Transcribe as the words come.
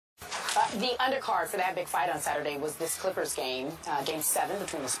The undercard for that big fight on Saturday was this Clippers game, Game 7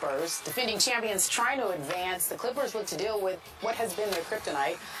 between the Spurs. Defending champions trying to advance. The Clippers look to deal with what has been their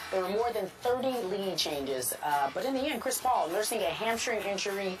kryptonite. There were more than 30 lead changes. But in the end, Chris Paul, nursing a hamstring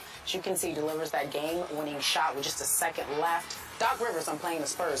injury, as you can see, delivers that game-winning shot with just a second left. Doc Rivers on playing the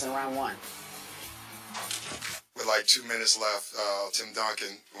Spurs in round 1. With like 2 minutes left, Tim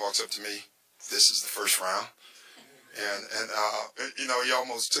Duncan walks up to me. This is the first round. And you know, he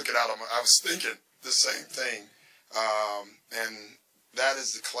almost took it out of me. I was thinking the same thing. And that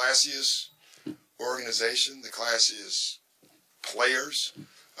is the classiest organization, the classiest players,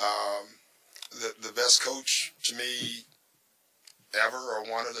 the best coach to me ever, or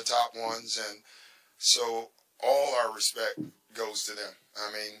one of the top ones. And so all our respect goes to them.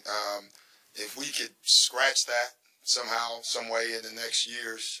 I mean, if we could scratch that somehow, some way in the next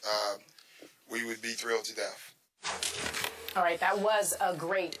years, we would be thrilled to death. All right, that was a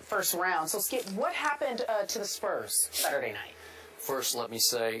great first round. So, Skip, what happened to the Spurs Saturday night? First, let me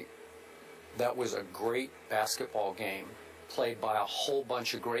say that was a great basketball game played by a whole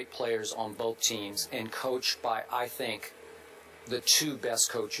bunch of great players on both teams and coached by, I think, the 2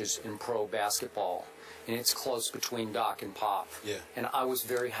 best coaches in pro basketball. And it's close between Doc and Pop. Yeah. And I was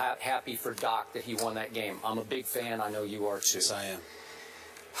very happy for Doc that he won that game. I'm a big fan. I know you are too. Yes, I am.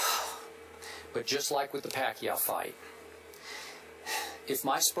 But just like with the Pacquiao fight, if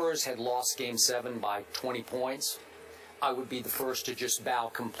my Spurs had lost Game 7 by 20 points, I would be the first to just bow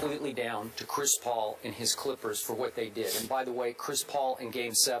completely down to Chris Paul and his Clippers for what they did. And by the way, Chris Paul in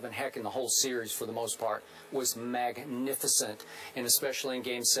Game 7, heck, in the whole series for the most part, was magnificent, and especially in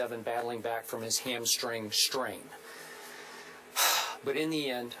Game 7, battling back from his hamstring strain. But in the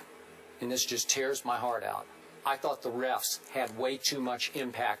end, and this just tears my heart out, I thought the refs had way too much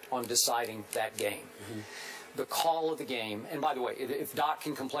impact on deciding that game. The call of the game, and by the way, if Doc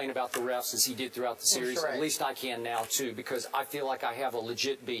can complain about the refs as he did throughout the series, Sure. at least I can now too, because I feel like I have a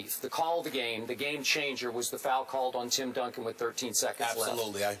legit beef. The call of the game changer, was the foul called on Tim Duncan with 13 seconds left.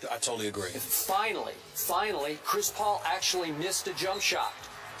 Absolutely, I totally agree. Finally, Chris Paul actually missed a jump shot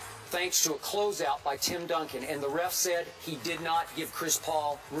thanks to a closeout by Tim Duncan, and the ref said he did not give Chris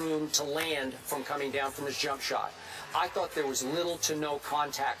Paul room to land from coming down from his jump shot. I thought there was little to no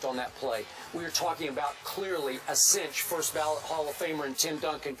contact on that play. We were talking about clearly a cinch first ballot Hall of Famer in Tim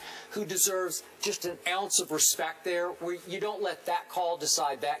Duncan, who deserves just an ounce of respect there, where you don't let that call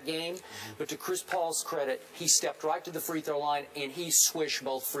decide that game. But to Chris Paul's credit, he stepped right to the free throw line and he swished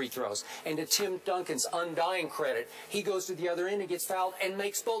both free throws. And to Tim Duncan's undying credit, he goes to the other end and gets fouled and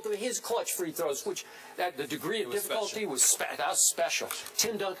makes both of his clutch free throws, which the degree of difficulty was special.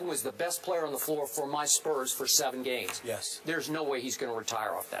 Tim Duncan was the best player on the floor for my Spurs for 7 games. Yes. There's no way he's going to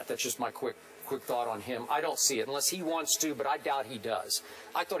retire off that. That's just my quick thought on him. I don't see it unless he wants to, but I doubt he does.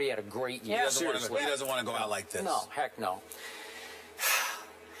 I thought he had a great year. He doesn't want to go out like this. No, heck no.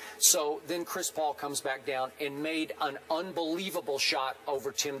 So then Chris Paul comes back down and made an unbelievable shot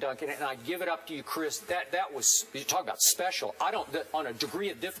over Tim Duncan, and I give it up to you, Chris. That was, you talk about special. On a degree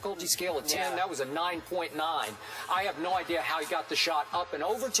of difficulty scale of 10, that was a 9.9. I have no idea how he got the shot up and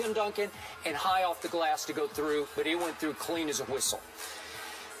over Tim Duncan and high off the glass to go through, but it went through clean as a whistle.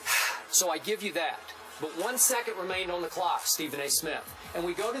 So I give you that. But 1 second remained on the clock, Stephen A. Smith. And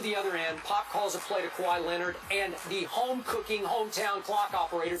we go to the other end. Pop calls a play to Kawhi Leonard, and the home-cooking, hometown clock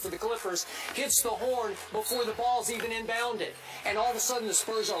operator for the Clippers hits the horn before the ball's even inbounded. And all of a sudden, the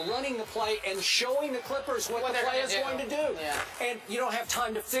Spurs are running the play and showing the Clippers what the play is going to do. Yeah. And you don't have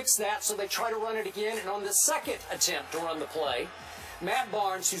time to fix that, so they try to run it again. And on the second attempt to run the play, Matt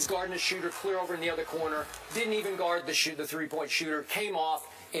Barnes, who's guarding a shooter clear over in the other corner, didn't even guard the three-point shooter, came off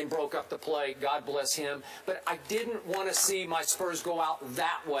and broke up the play. God bless him. But I didn't want to see my Spurs go out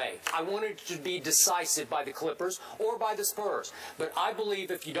that way. I wanted it to be decisive by the Clippers or by the Spurs. But I believe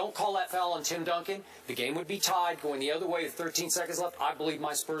if you don't call that foul on Tim Duncan, the game would be tied going the other way with 13 seconds left. I believe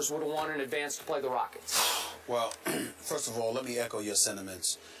my Spurs would have won in advance to play the Rockets. Well, first of all, let me echo your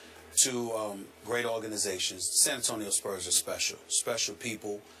sentiments. Two great organizations. San Antonio Spurs are special. Special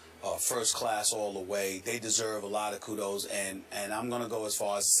people. First class all the way. They deserve a lot of kudos, and I'm going to go as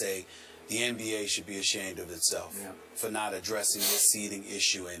far as to say the NBA should be ashamed of itself for not addressing this seeding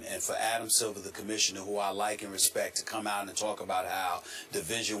issue, and for Adam Silver, the commissioner, who I like and respect, to come out and talk about how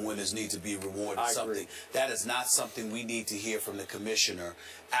division winners need to be rewarded. That is not something we need to hear from the commissioner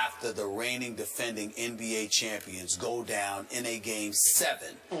after the reigning defending NBA champions go down in a Game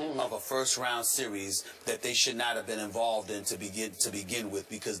 7 of a first-round series that they should not have been involved in to begin with,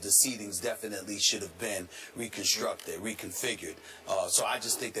 because the seedings definitely should have been reconstructed, reconfigured. So I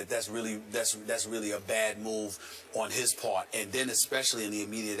just think that that's really really a bad move on his part. And then especially in the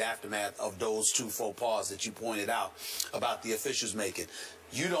immediate aftermath of those two faux pas that you pointed out about the officials making.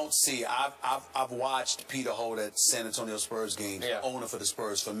 You don't see. I've watched Peter Holt at San Antonio Spurs games, the owner for the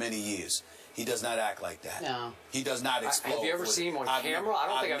Spurs, for many years. He does not act like that. No. He does not explode. Have you ever seen him on camera? I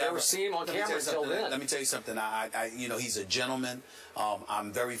don't think I've ever seen him on camera until then. Let me tell you something. You know, he's a gentleman.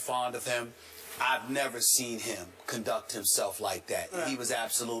 I'm very fond of him. I've never seen him conduct himself like that. Yeah. He was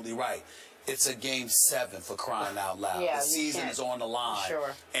absolutely right. It's a game 7 for crying out loud. Yeah, the season is on the line,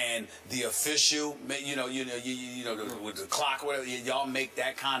 and the official, you know, with the clock, or whatever, y'all make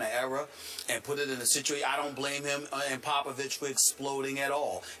that kind of error and put it in a situation. I don't blame him and Popovich for exploding at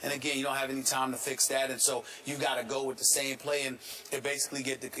all. And again, you don't have any time to fix that, and so you've got to go with the same play and basically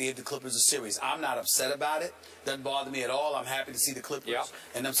give the Clippers a series. I'm not upset about it. Doesn't bother me at all. I'm happy to see the Clippers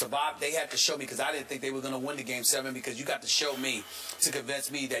and them survive. They had to show me, because I didn't think they were going to win the game 7, because you got to show me to convince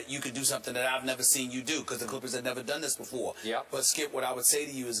me that you could do something that I've never seen you do, because the Clippers had never done this before. But Skip, what I would say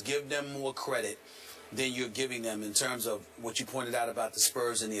to you is give them more credit than you're giving them in terms of what you pointed out about the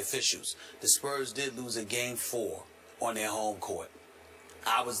Spurs and the officials. The Spurs did lose a game 4 on their home court.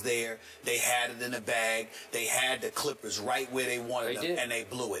 I was there. They had it in the bag. They had the Clippers right where they wanted them, and they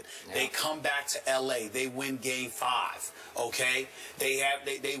blew it. They come back to L.A. They win game 5. Okay,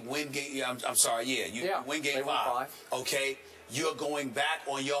 they win game. I'm sorry. You win game 5. Okay, you're going back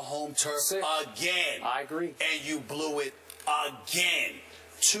on your home turf again. I agree. And you blew it again.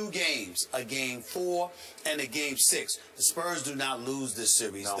 2 games, a game 4 and a game 6. The Spurs do not lose this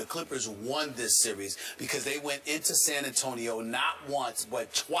series. No. The Clippers won this series because they went into San Antonio not once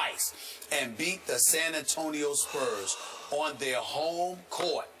but twice and beat the San Antonio Spurs on their home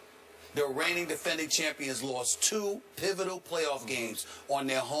court. The reigning defending champions lost 2 pivotal playoff games on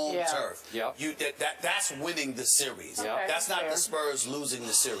their home turf. That's winning the series. That's not the Spurs losing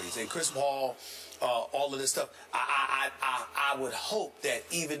the series. And Chris Paul, all of this stuff, I would hope that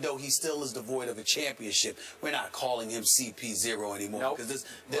even though he still is devoid of a championship, we're not calling him CP0 anymore. Because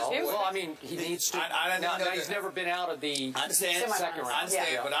well, I mean, he needs to. Now he's never been out of the second round. I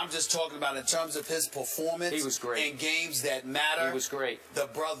understand, but I'm just talking about in terms of his performance. He was great. In games that matter. He was great. The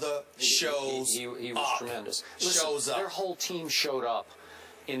brother shows He was tremendous. Shows up. Their whole team showed up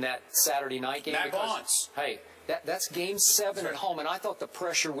in that Saturday night game. Matt Barnes. Hey, that's game 7 at home, and I thought the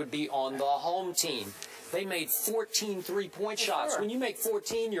pressure would be on the home team. They made 14 three-point shots. When you make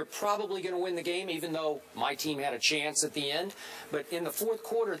 14, you're probably going to win the game, even though my team had a chance at the end. But in the fourth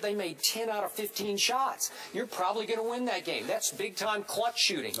quarter, they made 10 out of 15 shots. You're probably going to win that game. That's big-time clutch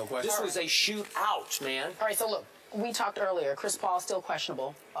shooting. No question. This was a shootout, man. All right, so look, we talked earlier. Chris Paul still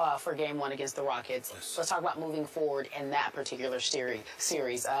questionable for game 1 against the Rockets. Yes. Let's talk about moving forward in that particular series.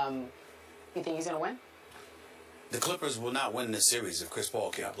 You think he's going to win? The Clippers will not win this series if Chris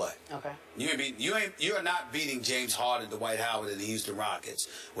Paul can't play. Okay. You are not beating James Harden, Dwight Howard, and the Houston Rockets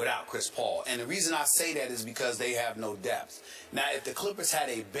without Chris Paul. And the reason I say that is because they have no depth. Now, if the Clippers had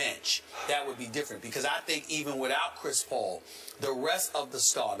a bench, that would be different. Because I think even without Chris Paul, the rest of the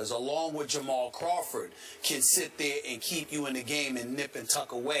starters, along with Jamal Crawford, can sit there and keep you in the game and nip and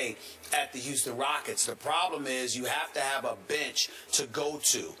tuck away at the Houston Rockets. The problem is you have to have a bench to go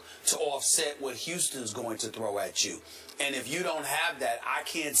to offset what Houston's going to throw at you. And if you don't have that, I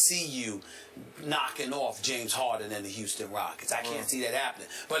can't see you knocking off James Harden and the Houston Rockets. I can't see that happening.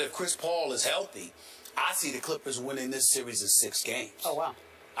 But if Chris Paul is healthy, I see the Clippers winning this series in 6 games. Oh, wow.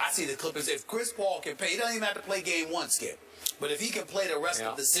 I see the Clippers. If Chris Paul can play, he doesn't even have to play game 1, Skip. But if he can play the rest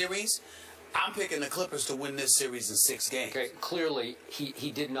of the series, I'm picking the Clippers to win this series in 6 games. Okay, clearly,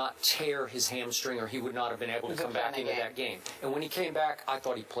 he did not tear his hamstring, or he would not have been able to come back into that game. And when he came back, I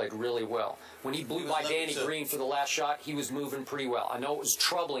thought he played really well. When he blew by Danny Green for the last shot, he was moving pretty well. I know it was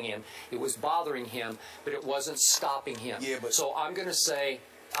troubling him, it was bothering him, but it wasn't stopping him. So I'm going to say,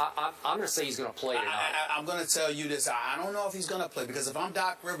 I'm going to say he's going to play tonight. I'm going to tell you this. I don't know if he's going to play, because if I'm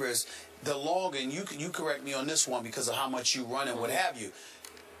Doc Rivers, the longer, and you correct me on this one because of how much you run and what have you,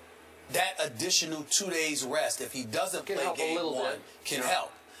 that additional 2 days rest, if he doesn't play game 1, can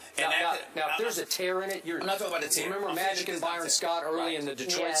help. Now, if there's a tear in it, I'm not talking about the tear. Remember Magic and Byron Scott early in the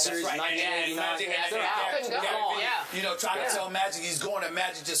Detroit series, 1989? You know, trying to tell Magic he's going, and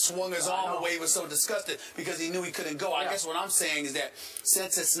Magic just swung his arm away. He was so disgusted because he knew he couldn't go. I guess what I'm saying is that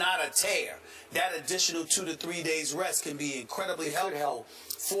since it's not a tear, that additional 2 to 3 days rest can be incredibly helpful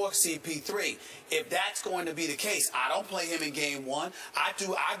for CP3. If that's going to be the case, I don't play him in game 1.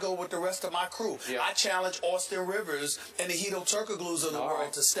 I go with the rest of my crew. Yeah. I challenge Austin Rivers and the Hito Turkoglu's of the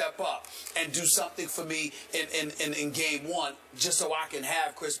world to step up and do something for me in game 1, just so I can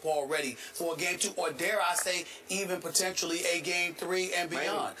have Chris Paul ready for game 2, or dare I say, even potentially a game 3 and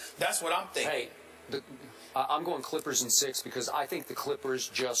beyond. That's what I'm thinking. Hey, I'm going Clippers in 6 because I think the Clippers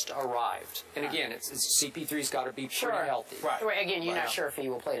just arrived. And again, CP3's got to be pretty healthy. Right. Again, you're not sure if he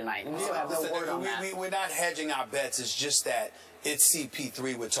will play tonight. And we still have no word on that. We're not hedging our bets. It's just that it's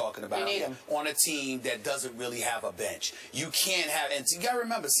CP3 we're talking about on a team that doesn't really have a bench. You can't have, and you got to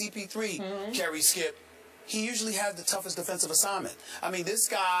remember, CP3, Kerry, Skip, he usually has the toughest defensive assignment. I mean, this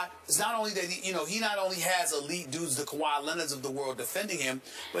guy is not only that he not only has elite dudes, the Kawhi Leonards of the world, defending him,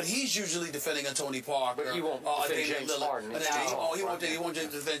 but he's usually defending a Tony Parker. But he won't defend James Harden. He won't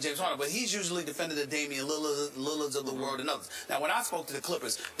defend James Harden, but he's usually defending the Damian Lillards of the world and others. Now, when I spoke to the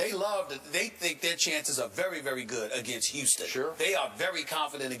Clippers, they think their chances are very, very good against Houston. Sure. They are very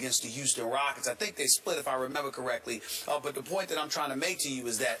confident against the Houston Rockets. I think they split, if I remember correctly. But the point that I'm trying to make to you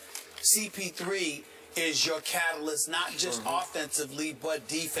is that CP3 is your catalyst, not just offensively, but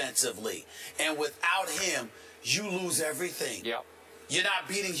defensively. And without him, you lose everything. Yep. You're not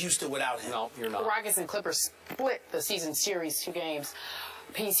beating Houston without him. No, you're not. The Rockets and Clippers split the season series 2 games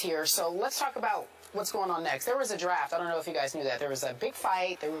apiece here. So let's talk about what's going on next. There was a draft. I don't know if you guys knew that. There was a big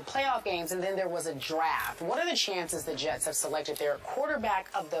fight. There were playoff games, and then there was a draft. What are the chances the Jets have selected their quarterback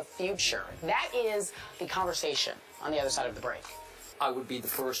of the future? That is the conversation on the other side of the break. I would be the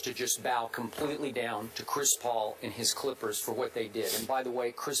first to just bow completely down to Chris Paul and his Clippers for what they did. And by the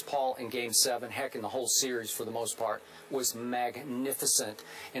way, Chris Paul in Game 7, heck, in the whole series for the most part, was magnificent,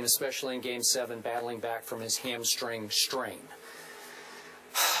 and especially in Game 7, battling back from his hamstring strain.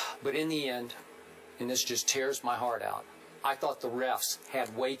 But in the end, and this just tears my heart out, I thought the refs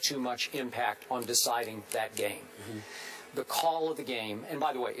had way too much impact on deciding that game. The call of the game, and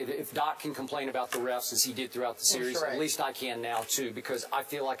by the way, if Doc can complain about the refs as he did throughout the series, at least I can now too, because I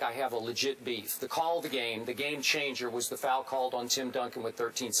feel like I have a legit beef. The call of the game changer, was the foul called on Tim Duncan with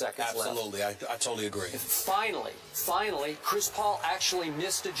 13 seconds left. Absolutely, I totally agree. Finally, Chris Paul actually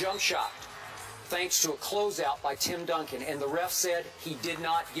missed a jump shot, thanks to a closeout by Tim Duncan, and the ref said he did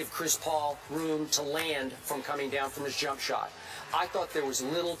not give Chris Paul room to land from coming down from his jump shot. I thought there was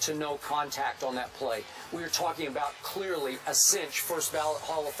little to no contact on that play. We were talking about clearly a cinch first ballot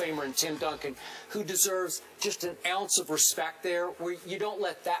Hall of Famer in Tim Duncan, who deserves just an ounce of respect there, where you don't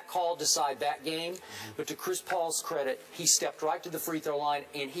let that call decide that game. But to Chris Paul's credit, he stepped right to the free throw line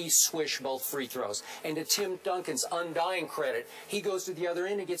and he swished both free throws. And to Tim Duncan's undying credit, he goes to the other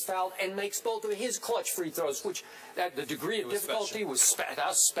end and gets fouled and makes both of his clutch free throws, which the degree of difficulty was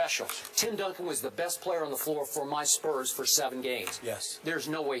special. Tim Duncan was the best player on the floor for my Spurs for 7 games. Yes. There's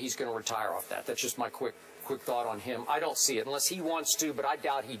no way he's going to retire off that. That's just my quick thought on him. I don't see it unless he wants to, but I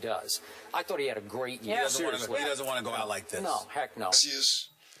doubt he does. I thought he had a great year. He doesn't want to go out like this. No, heck no. Classiest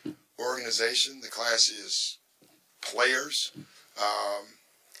organization, the classiest players,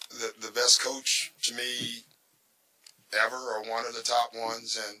 the best coach to me ever, or one of the top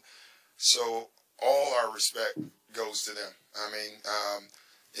ones, and so all our respect goes to them. I mean,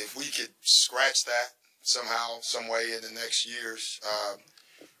 if we could scratch that somehow, some way in the next years,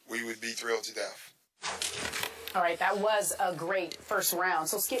 we would be thrilled to death. All right, that was a great first round.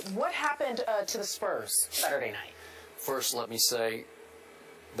 So, Skip, what happened to the Spurs Saturday night? First, let me say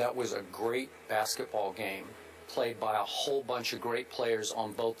that was a great basketball game, played by a whole bunch of great players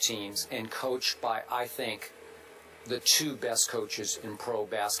on both teams and coached by, I think, the 2 best coaches in pro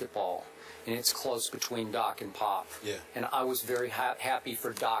basketball. And it's close between Doc and Pop. Yeah. And I was very happy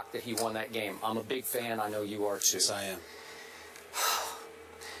for Doc that he won that game. I'm a big fan. I know you are too. Yes, I am.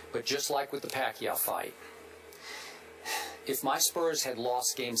 But just like with the Pacquiao fight, if my Spurs had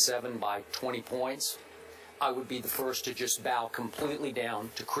lost Game 7 by 20 points, I would be the first to just bow completely down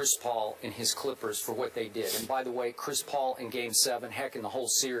to Chris Paul and his Clippers for what they did. And by the way, Chris Paul in Game 7, heck, in the whole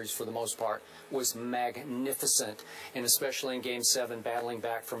series for the most part, was magnificent, and especially in Game 7, battling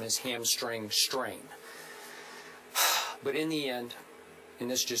back from his hamstring strain. But in the end, and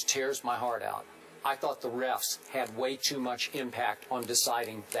this just tears my heart out, I thought the refs had way too much impact on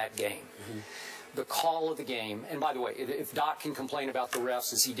deciding that game. The call of the game, and by the way, if Doc can complain about the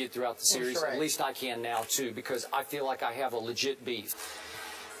refs as he did throughout the series, at least I can now too, because I feel like I have a legit beef.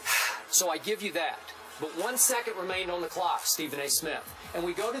 So I give you that. but 1 second remained on the clock, Stephen A. Smith. And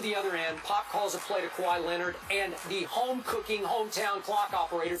we go to the other end. Pop calls a play to Kawhi Leonard, and the home-cooking, hometown clock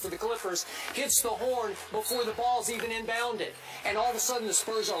operator for the Clippers hits the horn before the ball's even inbounded. And all of a sudden, the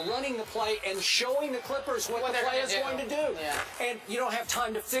Spurs are running the play and showing the Clippers what the play is going to do. Yeah. And you don't have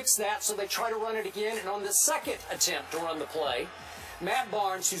time to fix that, so they try to run it again. And on the second attempt to run the play, Matt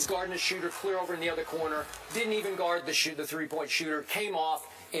Barnes, who's guarding a shooter clear over in the other corner, didn't even guard the three-point shooter, came off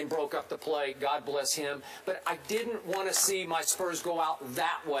and broke up the play. God bless him. But I didn't want to see my Spurs go out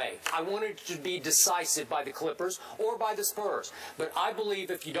that way. I wanted it to be decisive by the Clippers or by the Spurs. But I believe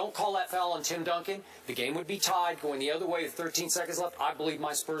if you don't call that foul on Tim Duncan, the game would be tied going the other way with 13 seconds left. I believe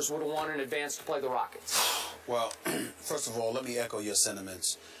my Spurs would have won in advance to play the Rockets. Well, first of all, let me echo your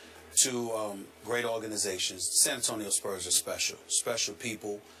sentiments to great organizations. San Antonio Spurs are special. Special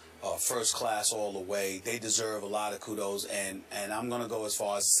people. First class all the way. They deserve a lot of kudos, and I'm going to go as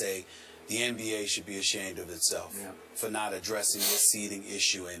far as to say the NBA should be ashamed of itself for not addressing this seeding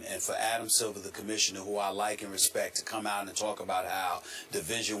issue, and for Adam Silver, the commissioner, who I like and respect, to come out and talk about how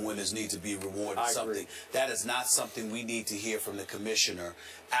division winners need to be rewarded. That is not something we need to hear from the commissioner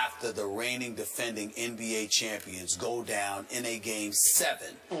after the reigning defending NBA champions go down in a game 7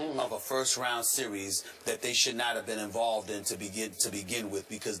 of a first-round series that they should not have been involved in to begin with,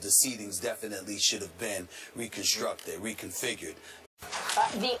 because the seedings definitely should have been reconstructed, reconfigured.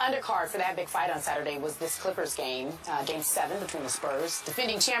 The undercard for that big fight on Saturday was this Clippers game, Game 7 between the Spurs.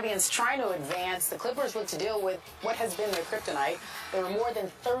 Defending champions trying to advance. The Clippers look to deal with what has been their kryptonite. There were more than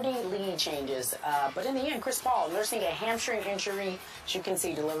 30 lead changes. But in the end, Chris Paul, nursing a hamstring injury, as you can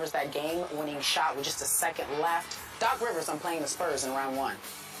see, delivers that game-winning shot with just a second left. Doc Rivers on playing the Spurs in round 1.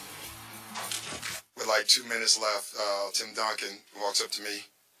 With like 2 minutes left, Tim Duncan walks up to me.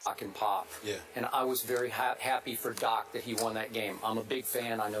 Doc and Pop. Yeah. And I was very happy for Doc that he won that game. I'm a big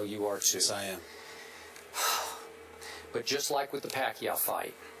fan. I know you are too. Yes, I am. But just like with the Pacquiao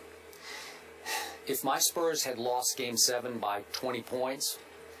fight, if my Spurs had lost Game 7 by 20 points,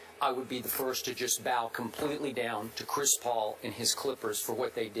 I would be the first to just bow completely down to Chris Paul and his Clippers for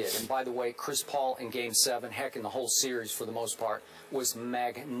what they did. And by the way, Chris Paul in Game 7, heck, in the whole series for the most part, was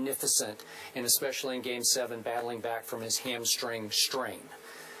magnificent. And especially in Game 7, battling back from his hamstring strain.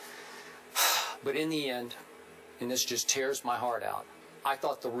 But in the end, and this just tears my heart out, I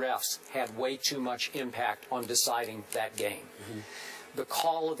thought the refs had way too much impact on deciding that game. The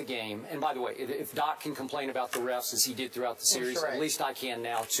call of the game, and by the way, if Doc can complain about the refs as he did throughout the series, at least I can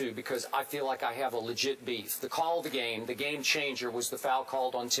now too, because I feel like I have a legit beef. The call of the game changer, was the foul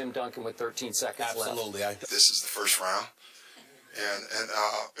called on Tim Duncan with 13 seconds left. Absolutely. This is the first round, and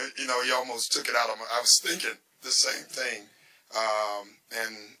you know, he almost took it out of me. I was thinking the same thing,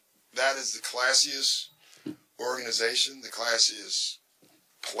 and that is the classiest organization, the classiest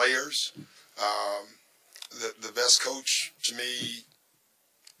players, the best coach to me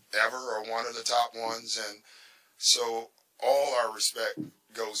ever, or one of the top ones, and so all our respect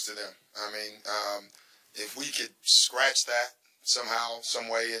goes to them. I mean, if we could scratch that somehow, some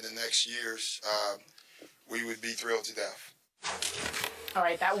way in the next years, we would be thrilled to death. All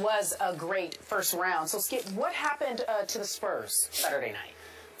right, that was a great first round. So, Skip, what happened to the Spurs Saturday night?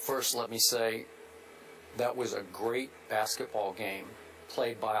 First, let me say that was a great basketball game,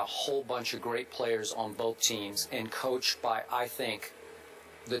 played by a whole bunch of great players on both teams and coached by, I think,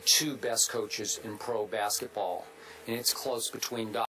 the 2 best coaches in pro basketball. And it's close between Doc